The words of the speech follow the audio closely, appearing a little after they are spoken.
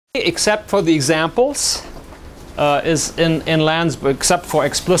except for the examples, is in Landsberg, except for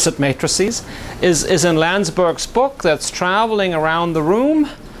explicit matrices, is in Landsberg's book that's traveling around the room.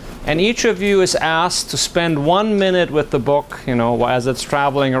 And each of you is asked to spend 1 minute with the book, you know, as it's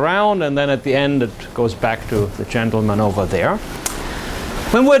traveling around, and then at the end it goes back to the gentleman over there.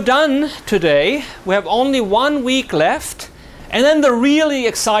 When we're done today, we have only 1 week left, and then the really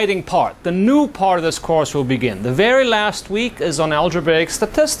exciting part, the new part of this course will begin. The very last week is on algebraic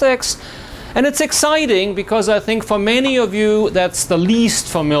statistics, and it's exciting because I think for many of you that's the least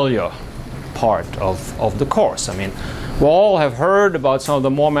familiar part of the course. I mean, we all have heard about some of the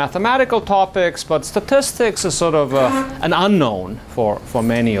more mathematical topics, but statistics is sort of an unknown for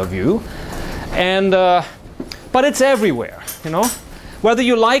many of you. And but it's everywhere, you know, whether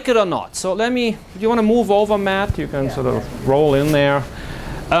you like it or not. So let me, you want to move over, Matt? You can sort of roll in there.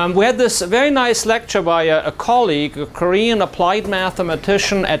 We had this very nice lecture by a colleague, a Korean applied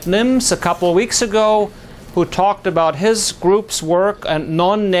mathematician at NIMS a couple of weeks ago, who talked about his group's work and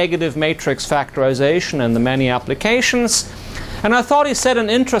non-negative matrix factorization and the many applications. And I thought he said an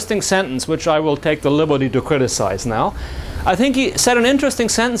interesting sentence, which I will take the liberty to criticize now. I think he said an interesting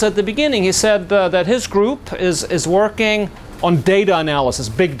sentence at the beginning. He said that his group is working on data analysis,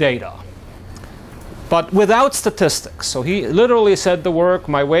 big data, but without statistics. So he literally said the work,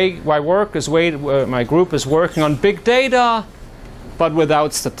 my group is working on big data, but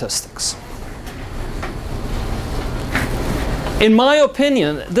without statistics. In my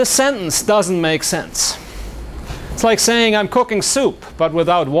opinion, this sentence doesn't make sense. It's like saying I'm cooking soup, but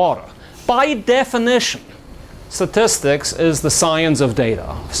without water. By definition, statistics is the science of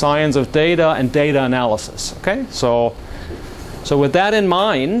data and data analysis. Okay, so with that in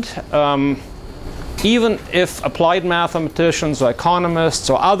mind, even if applied mathematicians or economists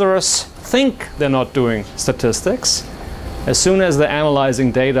or others think they're not doing statistics, as soon as they're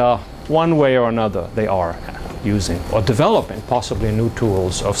analyzing data one way or another, they are using or developing possibly new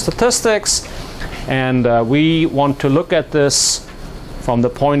tools of statistics. And we want to look at this from the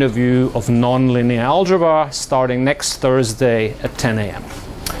point of view of nonlinear algebra starting next Thursday at 10 a.m.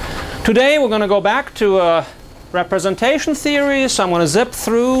 Today we're going to go back to representation theory, so I'm going to zip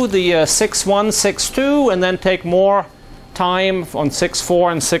through the 6.1, 6.2 and then take more time on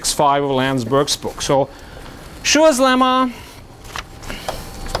 6.4 and 6.5 of Landsberg's book. So Schur's lemma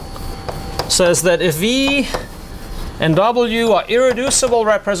says that if V and W are irreducible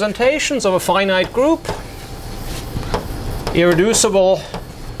representations of a finite group, irreducible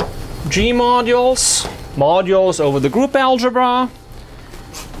G modules over the group algebra,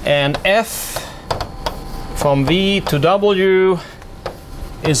 and F from V to W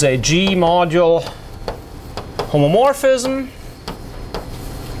is a G module homomorphism.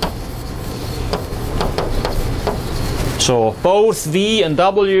 So both V and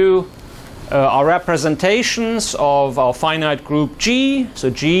W are representations of our finite group G. So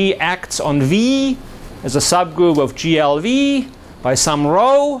G acts on V as a subgroup of GLV by some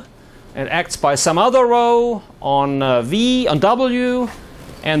rho, and acts by some other rho on V, on W,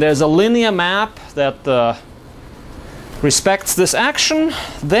 and there's a linear map that respects this action.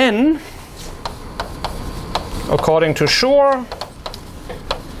 Then, according to Schur,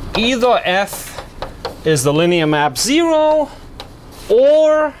 either F is the linear map 0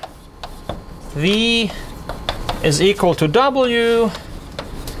 or V is equal to W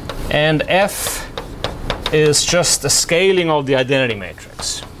and F is just a scaling of the identity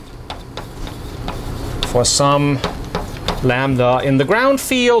matrix for some lambda in the ground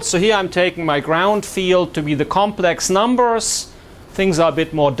field. So here I'm taking my ground field to be the complex numbers. Things are a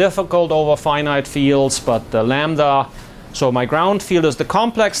bit more difficult over finite fields, but the lambda, so my ground field is the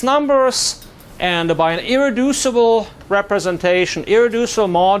complex numbers, and by an irreducible representation, irreducible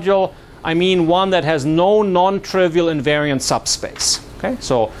module, I mean one that has no non-trivial invariant subspace. Okay,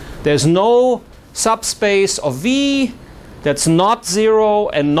 so there's no subspace of V that's not 0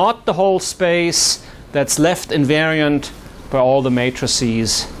 and not the whole space that's left invariant by all the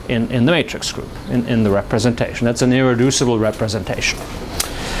matrices in the matrix group, in the representation. That's an irreducible representation.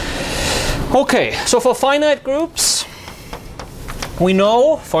 Okay, so for finite groups, we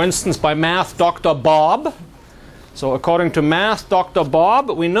know, for instance, by Math Dr. Bob, so according to Math Dr. Bob,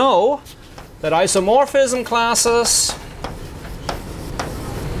 we know that isomorphism classes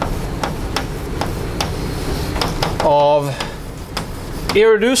of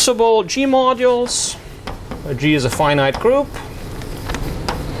irreducible G modules, where G is a finite group,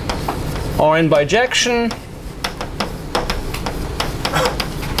 are in bijection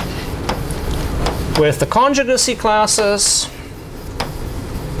with the conjugacy classes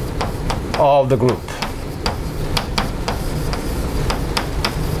of the group.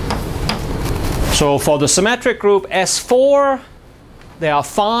 So for the symmetric group S4, there are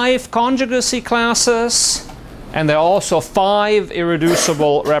 5 conjugacy classes, and there are also 5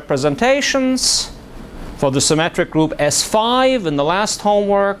 irreducible representations. For the symmetric group S5, in the last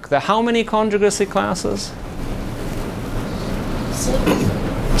homework, there are how many conjugacy classes?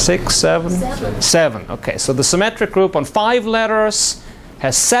 6, 7? 7. Okay, so the symmetric group on 5 letters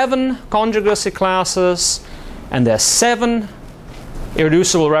has 7 conjugacy classes, and there are 7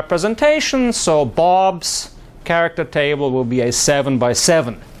 irreducible representations. So Bob's character table will be a 7 by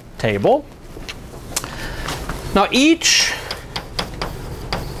 7 table. Now each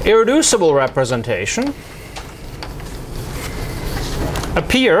irreducible representation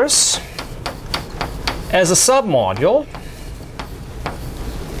appears as a submodule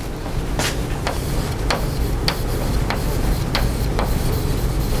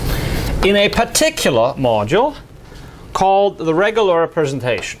in a particular module called the regular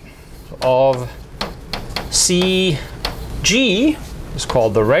representation of CG is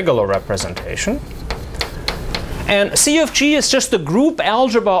called the regular representation. And C of G is just the group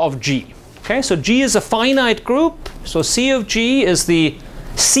algebra of G. Okay, so G is a finite group. So C of G is the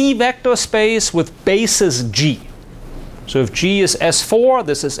C vector space with basis G. So if G is S4,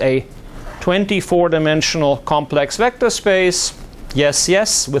 this is a 24-dimensional complex vector space. Yes,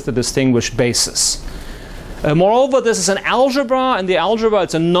 yes, with a distinguished basis. Moreover, this is an algebra. In the algebra,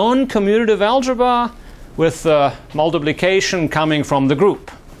 it's a non-commutative algebra with multiplication coming from the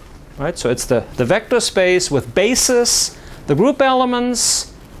group. Right? So it's the vector space with basis, the group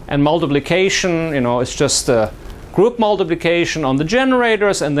elements, and multiplication. It's just group multiplication on the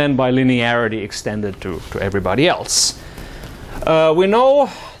generators, and then by linearity extended to everybody else. We know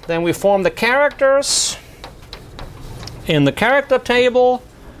then we form the characters in the character table.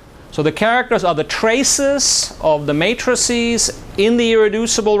 So the characters are the traces of the matrices in the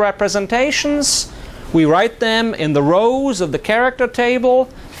irreducible representations. We write them in the rows of the character table,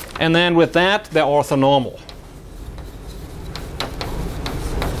 and then with that they're orthonormal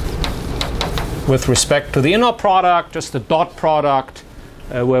with respect to the inner product, just the dot product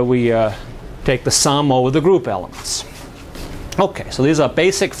where we take the sum over the group elements. Okay, so these are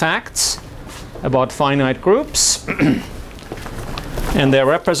basic facts about finite groups and their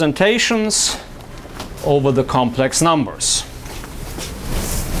representations over the complex numbers.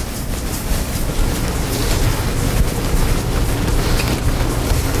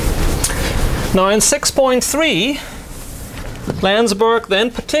 Now in 6.3, Landsberg then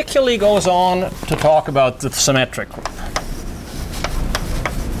particularly goes on to talk about the symmetric group.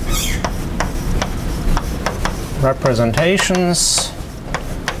 Representations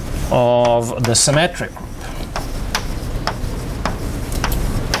of the symmetric group.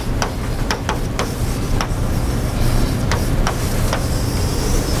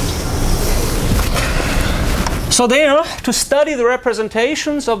 So there, to study the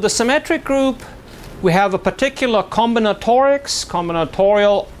representations of the symmetric group, we have a particular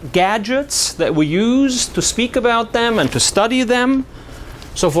combinatorial gadgets that we use to speak about them and to study them.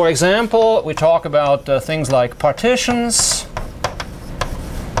 So for example, we talk about things like partitions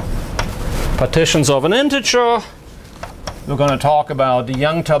of an integer. We're going to talk about the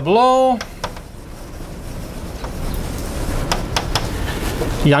Young tableau,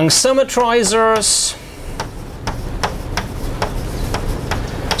 Young symmetrizers,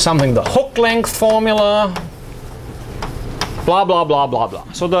 something the hook length formula, blah blah blah blah blah.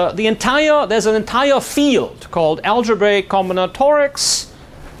 So there's an entire field called algebraic combinatorics,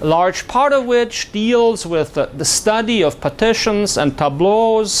 a large part of which deals with the study of partitions and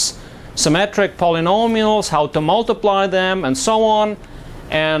tableaus, symmetric polynomials, how to multiply them, and so on.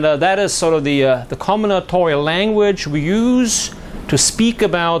 And that is sort of the combinatorial language we use to speak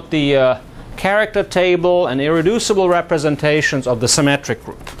about the character table and irreducible representations of the symmetric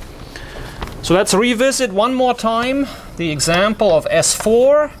group. So let's revisit one more time the example of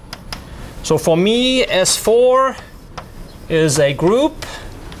S4. So for me, S4 is a group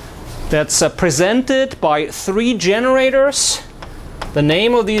that's presented by 3 generators. The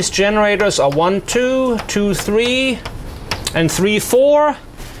name of these generators are 1, 2, 2, 3, and 3, 4.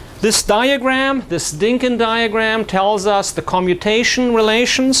 This diagram, this Dinkin diagram, tells us the commutation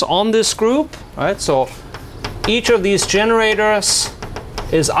relations on this group. Right? So each of these generators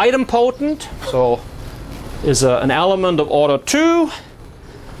is idempotent, so is an element of order 2.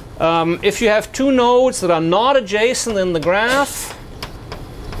 If you have 2 nodes that are not adjacent in the graph,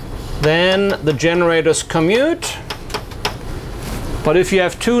 then the generators commute. But if you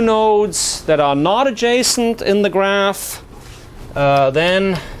have 2 nodes that are not adjacent in the graph,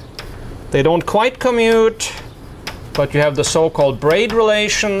 then they don't quite commute, but you have the so-called braid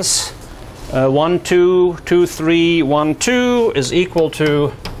relations, 1, 2, 2, 3, 1, 2 is equal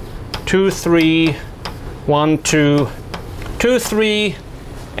to 2, 3, 1, 2, 2, 3.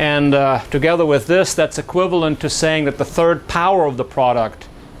 And together with this, that's equivalent to saying that the third power of the product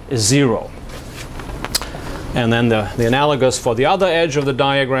is 0. And then the analogous for the other edge of the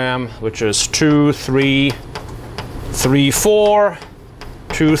diagram, which is 2, 3, 3, 4,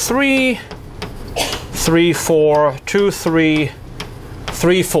 2, 3, 3, 4, 2, 3,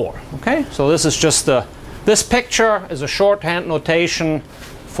 3, 4. Okay, so this is just this picture is a shorthand notation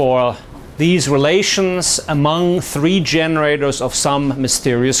for these relations among 3 generators of some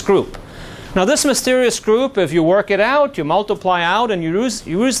mysterious group. Now this mysterious group, if you work it out, you multiply out and you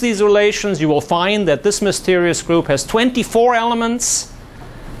use these relations, you will find that this mysterious group has 24 elements,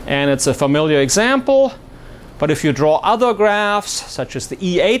 and it's a familiar example. But if you draw other graphs, such as the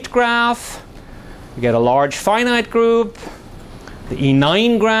E8 graph, you get a large finite group. The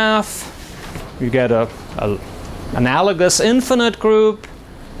E9 graph, you get a analogous infinite group,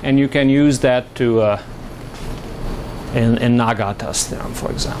 and you can use that to in Nagata's theorem, for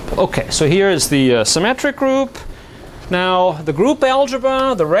example. Okay, so here is the symmetric group. Now, the group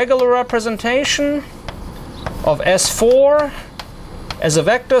algebra, the regular representation of S4 as a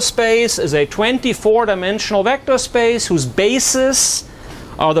vector space is a 24-dimensional vector space whose basis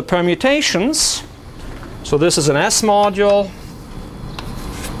are the permutations. So this is an S module,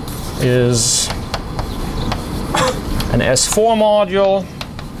 is an S4 module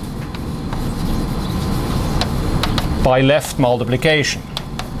by left multiplication.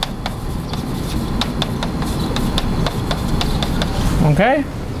 Okay?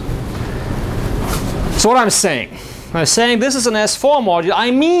 So what I'm saying this is an S4 module. I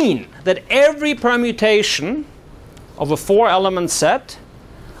mean that every permutation of a 4-element set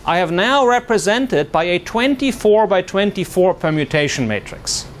I have now represented by a 24 by 24 permutation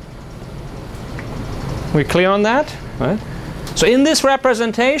matrix. We clear on that? Right? So in this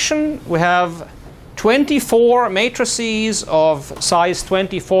representation we have 24 matrices of size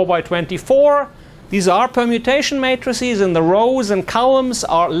 24 by 24. These are permutation matrices, and the rows and columns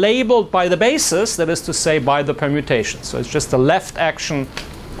are labeled by the basis, that is to say by the permutation. So it's just a left action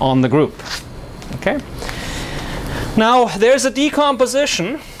on the group. Okay? Now there's a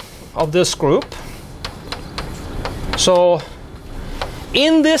decomposition of this group. So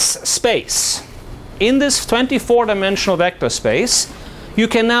in this space, in this 24-dimensional vector space, you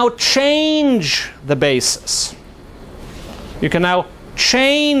can now change the basis. You can now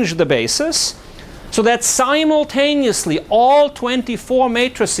change the basis so that simultaneously all 24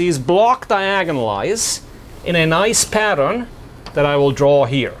 matrices block diagonalize in a nice pattern that I will draw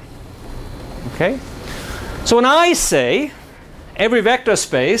here. Okay? So when I say every vector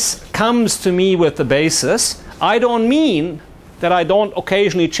space comes to me with the basis, I don't mean that I don't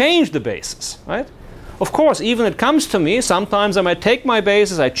occasionally change the basis, right? Of course, even it comes to me, sometimes I might take my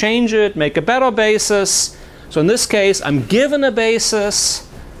basis, I change it, make a better basis. So in this case, I'm given a basis,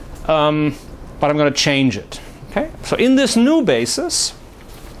 but I'm going to change it. Okay? So in this new basis,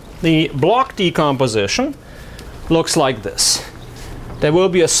 the block decomposition looks like this. There will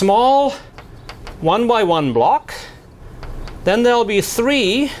be a small 1 by 1 block. Then there will be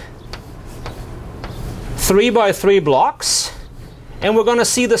 3 by 3 blocks. And we're going to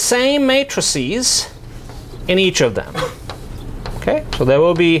see the same matrices in each of them. Okay, so there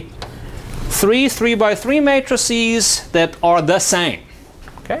will be 3 by 3 matrices that are the same.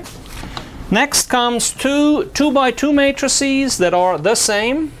 Okay. Next comes 2 by 2 matrices that are the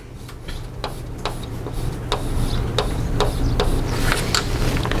same.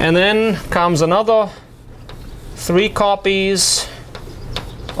 And then comes another 3 copies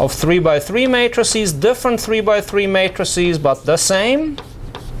of 3 by 3 matrices, different 3 by 3 matrices, but the same.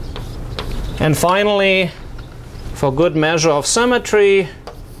 And finally, for good measure of symmetry,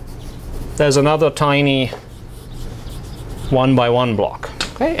 there's another tiny 1 by 1 block.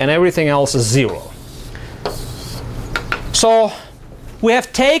 Okay? And everything else is 0. So we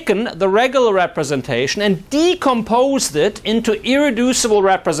have taken the regular representation and decomposed it into irreducible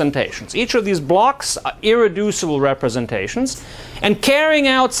representations. Each of these blocks are irreducible representations. And carrying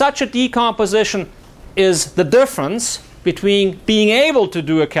out such a decomposition is the difference between being able to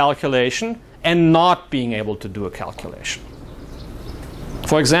do a calculation and not being able to do a calculation.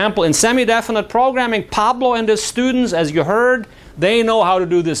 For example, in semi-definite programming, Pablo and his students, as you heard, they know how to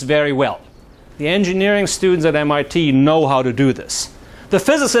do this very well. The engineering students at MIT know how to do this. The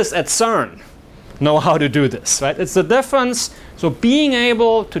physicists at CERN know how to do this, right? It's the difference. So being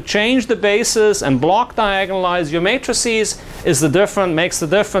able to change the basis and block diagonalize your matrices is the difference, makes the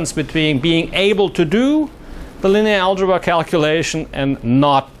difference between being able to do the linear algebra calculation and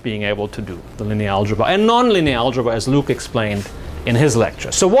not being able to do the linear algebra and nonlinear algebra, as Luke explained in his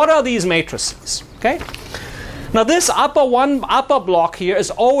lecture. So what are these matrices? Okay. Now this upper block here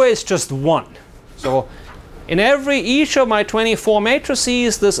is always just 1. So in each of my 24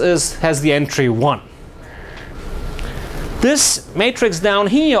 matrices, this has the entry 1. This matrix down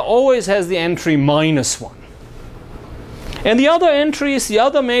here always has the entry -1. And the other entries, the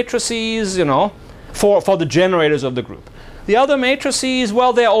other matrices, you know, for the generators of the group. The other matrices,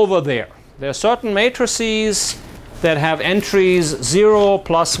 well, they're over there. There are certain matrices that have entries 0,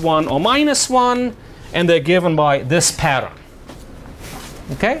 +1, or -1, and they're given by this pattern.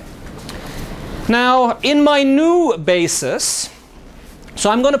 Okay? Now, in my new basis, so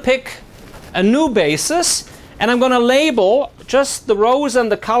I'm going to pick a new basis, and I'm going to label just the rows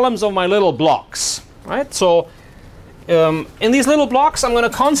and the columns of my little blocks. Right? So, in these little blocks, I'm going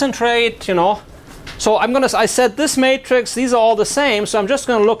to concentrate, you know. So I said this matrix, these are all the same, so I'm just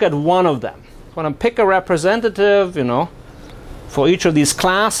going to look at one of them. I'm going to pick a representative, you know, for each of these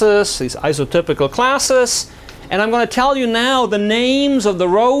classes, these isotypical classes, and I'm going to tell you now the names of the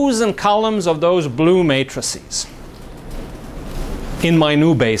rows and columns of those blue matrices in my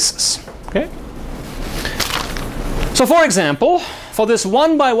new basis. Okay? So for example, for this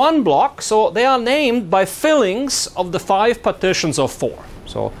 1 by 1 block, so they are named by fillings of the 5 partitions of 4.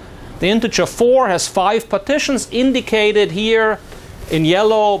 So the integer 4 has 5 partitions indicated here in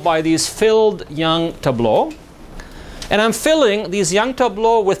yellow by these filled Young tableaux. And I'm filling these Young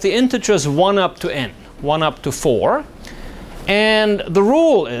tableaux with the integers 1 up to n, 1 up to 4. And the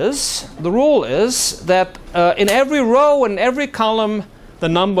rule is that in every row and every column, the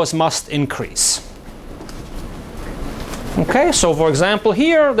numbers must increase. Okay, so for example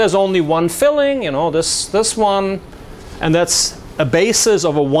here, there's only one filling, you know, this one, and that's a basis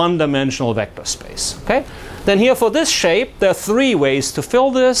of a one-dimensional vector space. Okay, then here for this shape, there are 3 ways to fill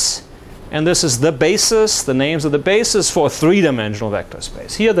this, and this is the basis, the names of the basis for a 3-dimensional vector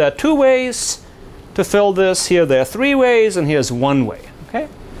space. Here there are 2 ways to fill this, here there are 3 ways, and here's 1 way. Okay,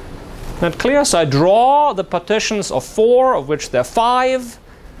 that clear? So I draw the partitions of 4, of which there are 5.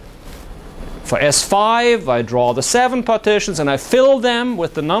 For S5, I draw the 7 partitions and I fill them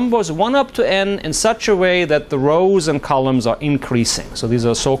with the numbers 1 up to n in such a way that the rows and columns are increasing. So these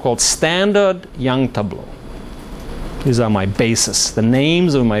are so-called standard Young tableaux. These are my basis, the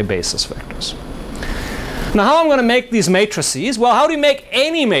names of my basis vectors. Now how I'm going to make these matrices? Well, how do you make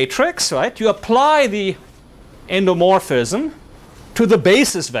any matrix, right? You apply the endomorphism to the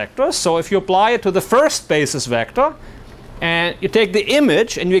basis vector. So if you apply it to the first basis vector, and you take the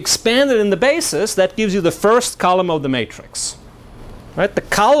image and you expand it in the basis, that gives you the first column of the matrix. Right? The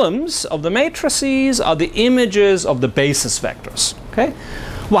columns of the matrices are the images of the basis vectors. Okay?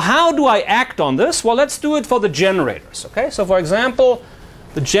 Well, how do I act on this? Well, let's do it for the generators. Okay? So for example,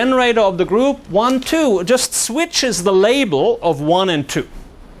 the generator of the group 1, 2 just switches the label of 1 and 2.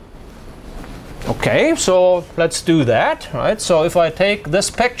 Okay, so let's do that. Right? So if I take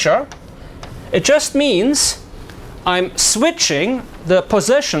this picture, it just means I'm switching the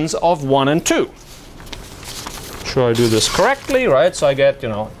positions of 1 and 2. Sure I do this correctly, right? So I get, you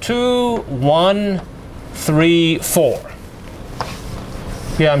know, 2, 1, 3, 4.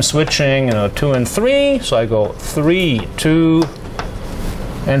 Here I'm switching, you know, 2 and 3. So I go 3, 2,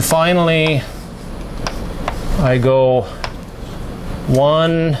 and finally I go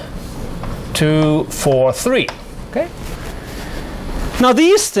 1, 2, 4, 3. Okay? Now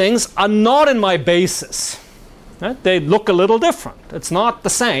these things are not in my basis. Right? They look a little different. It's not the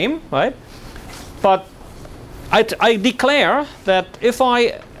same, right? But I declare that if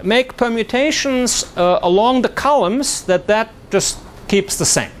I make permutations along the columns, that just keeps the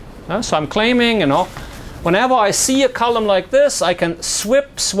same. So I'm claiming, you know, whenever I see a column like this, I can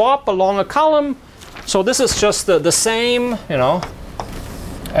swap along a column. So this is just the same, you know,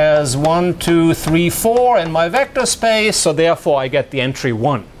 as 1, 2, 3, 4 in my vector space. So therefore, I get the entry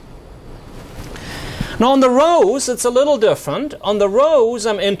 1. Now on the rows, it's a little different. On the rows,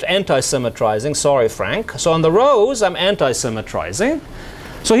 I'm anti-symmetrizing. Sorry, Frank. So on the rows, I'm anti-symmetrizing.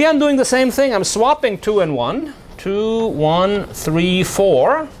 So here I'm doing the same thing. I'm swapping 2 and 1. 2, 1, 3,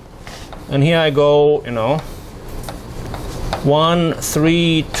 4. And here I go, you know, 1,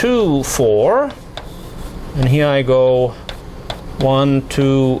 3, 2, 4. And here I go 1,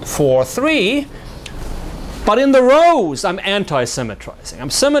 2, 4, 3. But in the rows, I'm anti-symmetrizing. I'm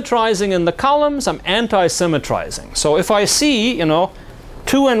symmetrizing in the columns, I'm anti-symmetrizing. So if I see, you know,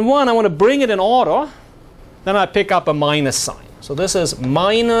 2 and 1, I want to bring it in order, then I pick up a minus sign. So this is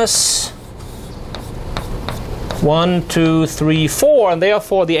minus 1, 2, 3, 4, and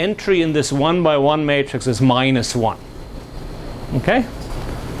therefore the entry in this 1 by 1 matrix is -1. Okay?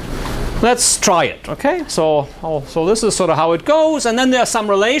 Let's try it. Okay? So this is sort of how it goes, and then there are some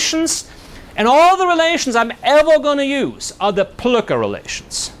relations, and all the relations I'm ever going to use are the Plücker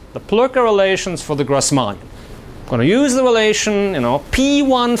relations. The Plücker relations for the Grassmannian. I'm going to use the relation,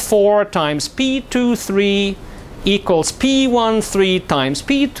 P14 times P23 equals P13 times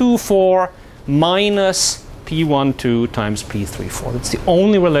P24 minus P12 times P34. That's the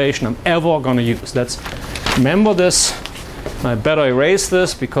only relation I'm ever going to use. Remember this. I better erase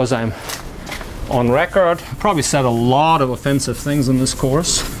this because I'm on record. I probably said a lot of offensive things in this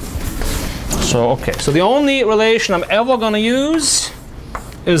course. So the only relation I'm ever going to use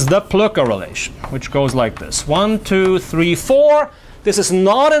is the Plücker relation, which goes like this. 1, 2, 3, 4. This is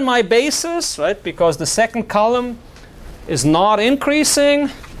not in my basis, right? Because the second column is not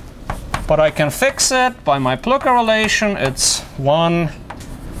increasing. But I can fix it by my Plücker relation. It's 1,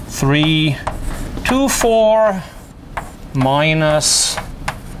 3, 2, 4 minus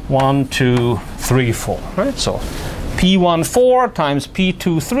 1, 2, 3, 4. Right? So P14 times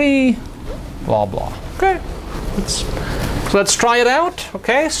P23, blah, blah. Okay. So let's try it out.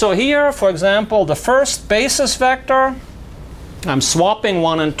 Okay. So here, for example, the first basis vector, I'm swapping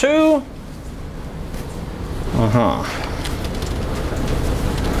 1 and 2.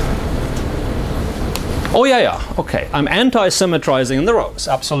 Oh yeah, okay. I'm anti-symmetrizing in the rows,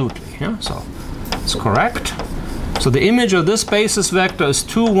 absolutely. Yeah, so it's correct. So the image of this basis vector is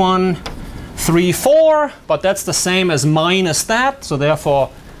 2, 1, 3, 4, but that's the same as minus that. So therefore,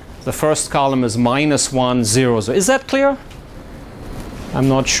 the first column is -1, 0, 0. Is that clear? I'm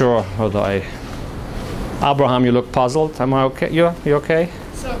not sure whether Abraham, you look puzzled. Am I okay? You okay?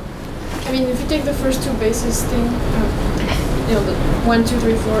 So, I mean, if you take the first two basis thing, the 1, 2,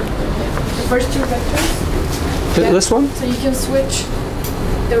 3, 4, the first two vectors. This one? So you can switch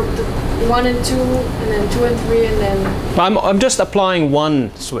the 1 and 2, and then 2 and 3, and then. I'm just applying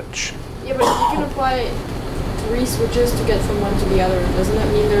one switch. Yeah, but you can apply 3 switches to get from one to the other. Doesn't that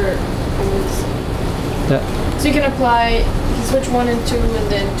mean they're always? Yeah. So you can apply. You can switch 1 and 2, and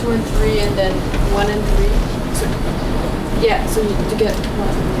then 2 and 3, and then 1 and 3. So, yeah. So to get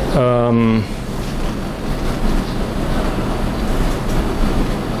one.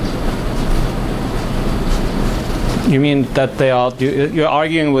 You mean that they are? You're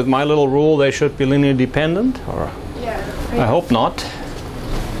arguing with my little rule? They should be linearly dependent, or? Yeah. I hope not.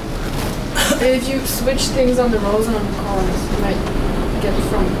 If you switch things on the rows and on the columns, you might get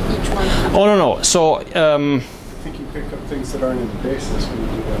from each one. Oh no. So. I think you pick up things that aren't in the basis when you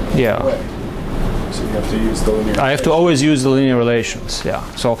do that. Yeah. Way. So you have to use the linear. I have to always use the linear relations. Yeah.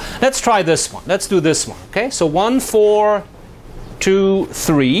 So let's try this one. Let's do this one. Okay. So 1, 4, 2,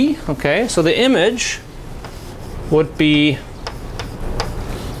 3. Okay. So the image would be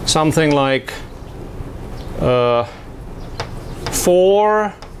something like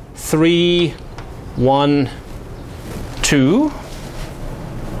 4, 3, 1, 2.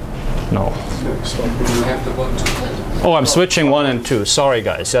 No. Oh, I'm switching 1 and 2. Sorry,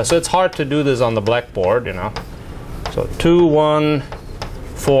 guys. Yeah, so it's hard to do this on the blackboard, So 2, 1,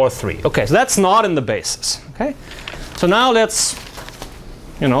 4, 3. Okay, so that's not in the basis. Okay. So now let's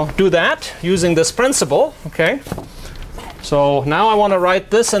do that using this principle, okay? So now I want to write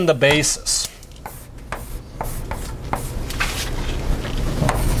this in the basis.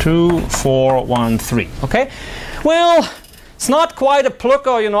 2, 4, 1, 3, okay? Well, it's not quite a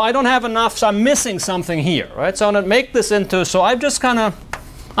Plücker, I don't have enough, so I'm missing something here, right? So I'm going to make this into, so I've just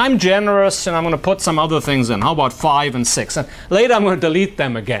I'm generous, and I'm going to put some other things in. How about 5 and 6? And later I'm going to delete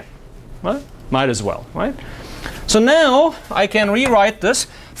them again. Well, might as well, right? So now I can rewrite this.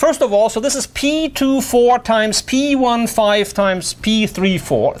 First of all, so this is P24 times P15 times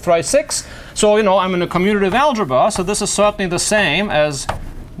P36. So, I'm in a commutative algebra, so this is certainly the same as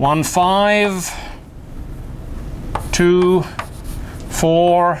 15, 2,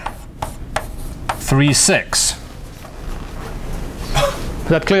 4, 3, 6. Is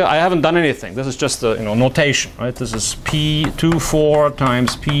that clear? I haven't done anything. This is just the notation, right? This is P24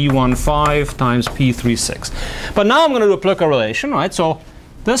 times P15 times P36. But now I'm going to do a Plücker relation, right? So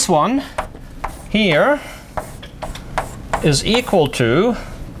this one here is equal to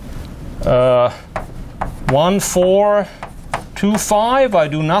 1, 4, 2, 5. I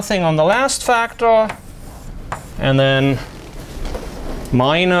do nothing on the last factor. And then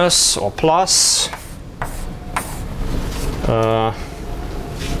minus or plus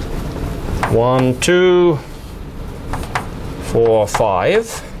 1, 2, 4,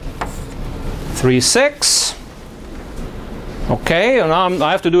 5, 3, 6. Okay, and now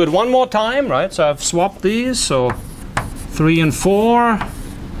I have to do it one more time, right? So I've swapped these, so 3 and 4,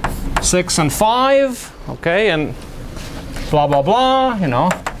 6 and 5, okay, and blah, blah, blah, you know.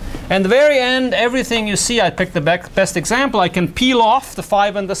 And the very end, everything you see, I picked the best example. I can peel off the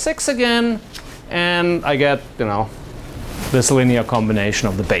 5 and the 6 again, and I get, you know, this linear combination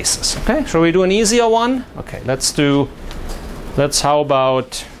of the bases. Okay, shall we do an easier one? Okay, let's do this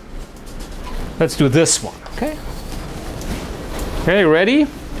one, okay? Okay, ready?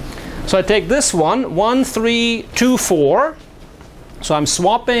 So I take this one, 1, 3, 2, 4. So I'm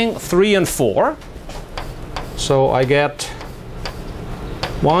swapping 3 and 4. So I get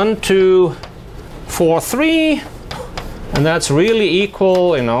 1, 2, 4, 3. And that's really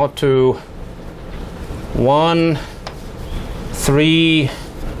equal, you know, to 1, 3,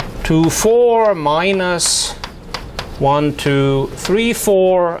 2, 4 minus 1, 2, 3,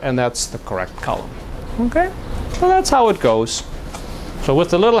 4. And that's the correct column. Okay? So that's how it goes. So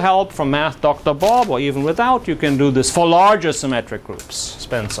with a little help from Math Dr. Bob, or even without, you can do this for larger symmetric groups.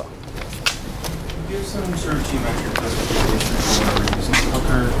 Spencer. Give some sort of geometric classification for using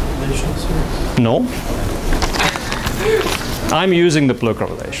Plucker relations here? No. I'm using the Plucker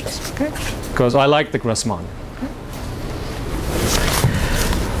relations, okay? Because I like the Grassmann.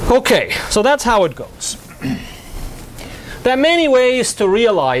 Okay, so that's how it goes. There are many ways to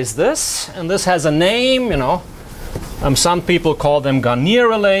realize this, and this has a name, you know. Some people call them Garnier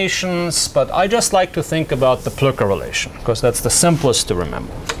relations, but I just like to think about the Plucker relation, because that's the simplest to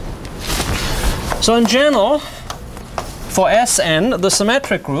remember. So in general, for Sn, the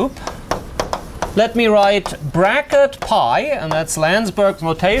symmetric group, let me write bracket pi, and that's Landsberg's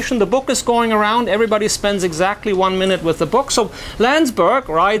notation. The book is going around. Everybody spends exactly 1 minute with the book. So Landsberg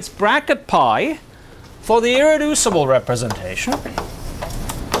writes bracket pi for the irreducible representation,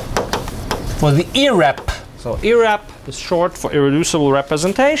 for the irrep. So irrep is short for irreducible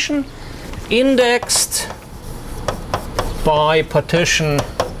representation, indexed by the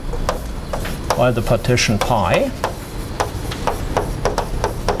partition pi.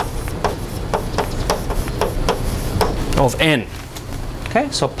 Of n. Okay,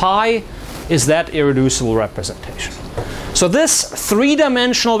 so pi is that irreducible representation. So this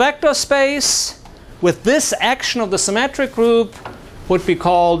three-dimensional vector space with this action of the symmetric group would be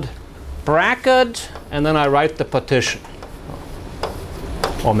called bracket, and then I write the partition.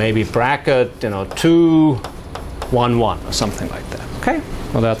 Or maybe bracket, you know, 2, 1, 1, or something like that. Okay?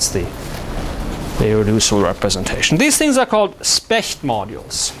 Well, that's the irreducible representation. These things are called Specht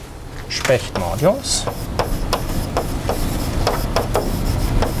modules. Specht modules.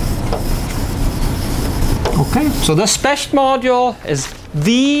 Okay, so the Specht module is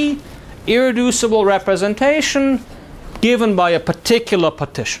the irreducible representation given by a particular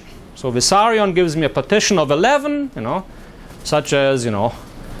partition. So Vissarion gives me a partition of 11, you know, such as, you know,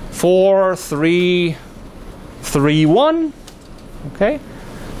 4, 3, 3, 1. Okay,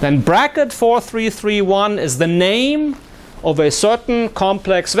 then bracket 4, 3, 3, 1 is the name of a certain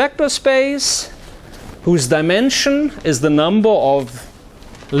complex vector space whose dimension is the number of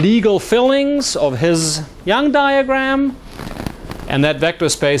legal fillings of his Young diagram, and that vector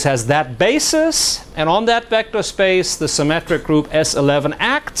space has that basis, and on that vector space the symmetric group S11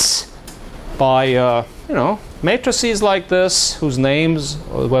 acts by you know, matrices like this whose names,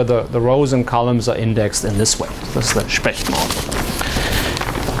 where the rows and columns are indexed in this way. This is the Specht model.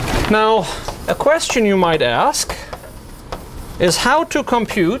 Now a question you might ask is how to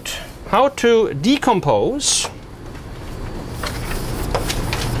compute, how to decompose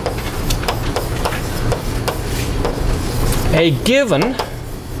a given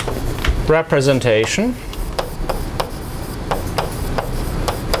representation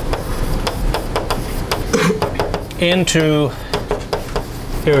into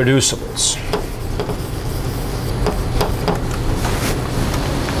irreducibles.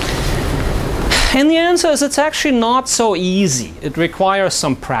 And the answer is it's actually not so easy. It requires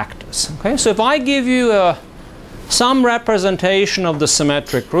some practice. Okay? So if I give you some representation of the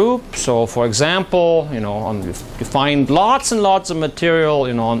symmetric group, so for example, you know, you find lots and lots of material,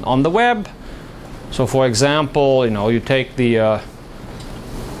 you know, on the web. So for example, you know, you take the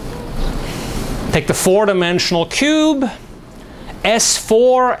four-dimensional cube.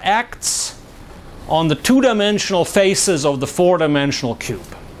 S4 acts on the two-dimensional faces of the four-dimensional cube.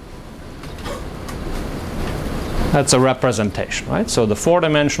 That's a representation, right? So the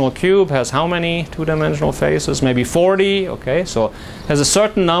four-dimensional cube has how many two-dimensional faces? Maybe 40, okay? So it has a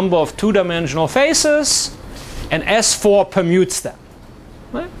certain number of two-dimensional faces, and S4 permutes them,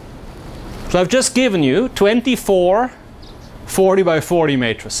 right? So I've just given you 24 40 by 40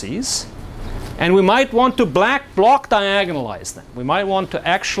 matrices, And we might want to block diagonalize them. We might want to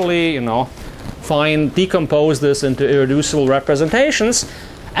actually, decompose this into irreducible representations.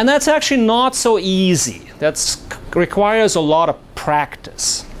 And that's actually not so easy. That requires a lot of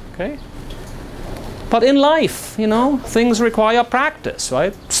practice. Okay? But in life, things require practice,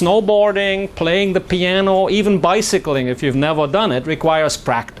 right? Snowboarding, playing the piano, even bicycling, if you've never done it, requires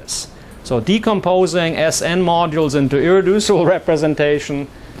practice. So decomposing SN modules into irreducible representation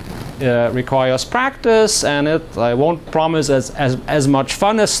requires practice, and I won't promise as much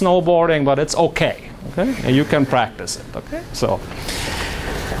fun as snowboarding, but it's okay. Okay, and you can practice it. Okay, so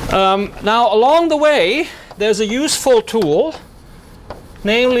now along the way, there's a useful tool,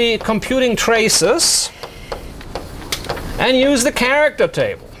 namely computing traces, and use the character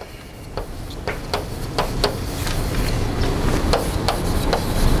table.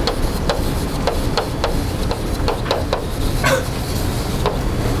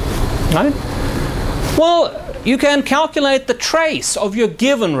 Right? Well, you can calculate the trace of your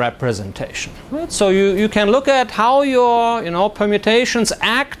given representation. Right? So you can look at how your permutations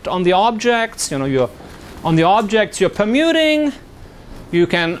act on the objects. On the objects you're permuting. You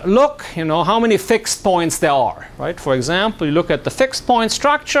can look, how many fixed points there are. Right? For example, you look at the fixed point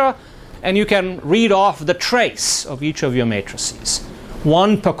structure, and you can read off the trace of each of your matrices,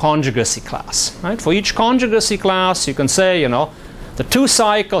 one per conjugacy class. Right? For each conjugacy class, you can say, the 2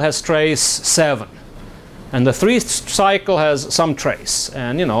 cycle has trace 7, and the 3 cycle has some trace,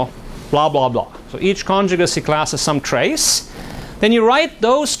 and blah blah blah. So each conjugacy class has some trace. Then you write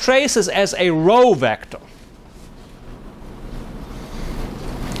those traces as a row vector,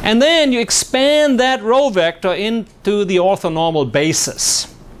 and then you expand that row vector into the orthonormal basis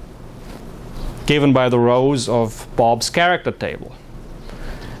given by the rows of Bob's character table.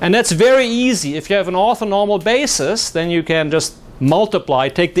 And that's very easy. If you have an orthonormal basis, then you can just multiply,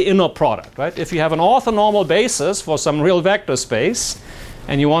 take the inner product, right? If you have an orthonormal basis for some real vector space,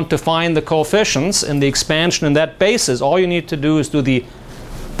 and you want to find the coefficients in the expansion in that basis, all you need to do is do the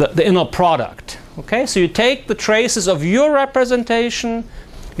inner product. Okay, so you take the traces of your representation,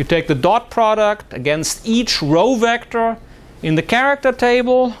 you take the dot product against each row vector in the character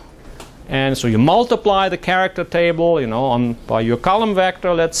table, and so you multiply the character table, by your column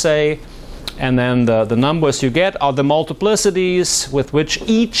vector, let's say. And then the numbers you get are the multiplicities with which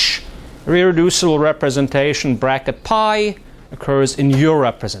each irreducible representation bracket pi occurs in your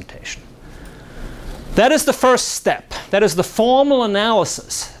representation. That is the first step. That is the formal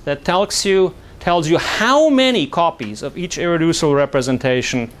analysis that tells you how many copies of each irreducible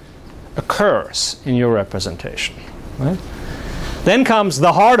representation occurs in your representation. Right? Then comes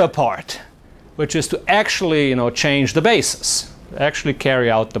the harder part, which is to actually change the basis. Actually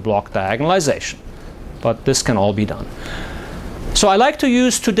carry out the block diagonalization. But this can all be done. So I like to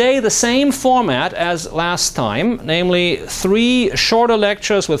use today the same format as last time, namely 3 shorter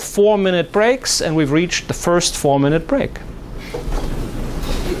lectures with 4-minute breaks, and we've reached the first 4-minute break.